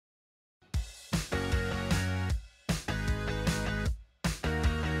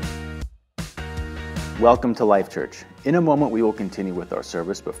Welcome to Life Church. In a moment, we will continue with our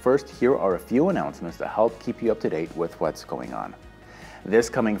service, but first, here are a few announcements to help keep you up to date with what's going on. This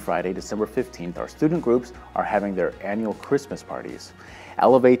coming Friday, December 15th, our student groups are having their annual Christmas parties.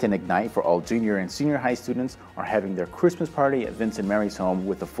 Elevate and Ignite for all junior and senior high students are having their Christmas party at Vince and Mary's home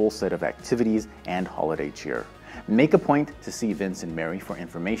with a full set of activities and holiday cheer. Make a point to see Vince and Mary for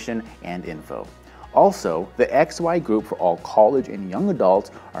information and info. Also, the XY group for all college and young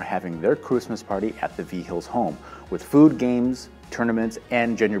adults are having their Christmas party at the V Hills home with food, games, tournaments,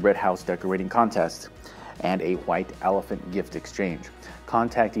 and gingerbread house decorating contests, and a white elephant gift exchange.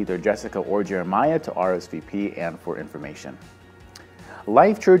 Contact either Jessica or Jeremiah to RSVP and for information.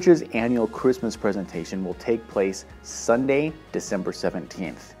 Life Church's annual Christmas presentation will take place Sunday, December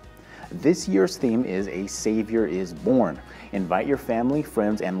 17th. This year's theme is A Savior is Born. Invite your family,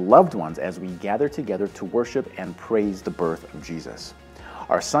 friends, and loved ones as we gather together to worship and praise the birth of Jesus.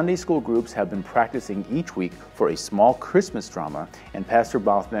 Our Sunday school groups have been practicing each week for a small Christmas drama, and Pastor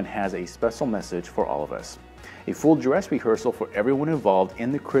Bothman has a special message for all of us. A full dress rehearsal for everyone involved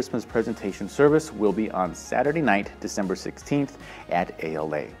in the Christmas presentation service will be on Saturday night, December 16th at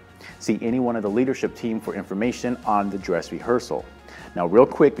ALA. See any one of the leadership team for information on the dress rehearsal. Now, real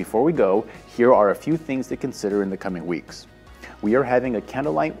quick before we go, here are a few things to consider in the coming weeks. We are having a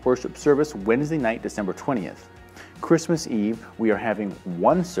candlelight worship service Wednesday night, December 20th. Christmas Eve, we are having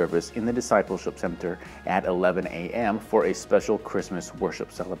one service in the Discipleship Center at 11 a.m. for a special Christmas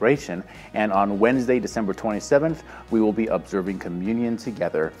worship celebration. And on Wednesday, December 27th, we will be observing communion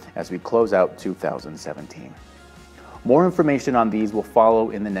together as we close out 2017. More information on these will follow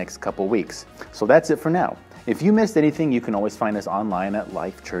in the next couple weeks. So that's it for now. If you missed anything, you can always find us online at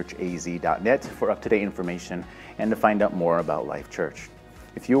lifechurchaz.net for up-to-date information and to find out more about Life Church.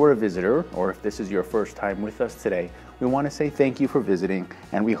 If you are a visitor, or if this is your first time with us today, we want to say thank you for visiting,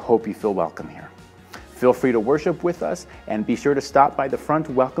 and we hope you feel welcome here. Feel free to worship with us, and be sure to stop by the front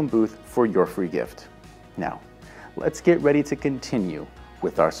welcome booth for your free gift. Now, let's get ready to continue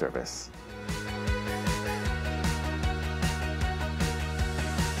with our service.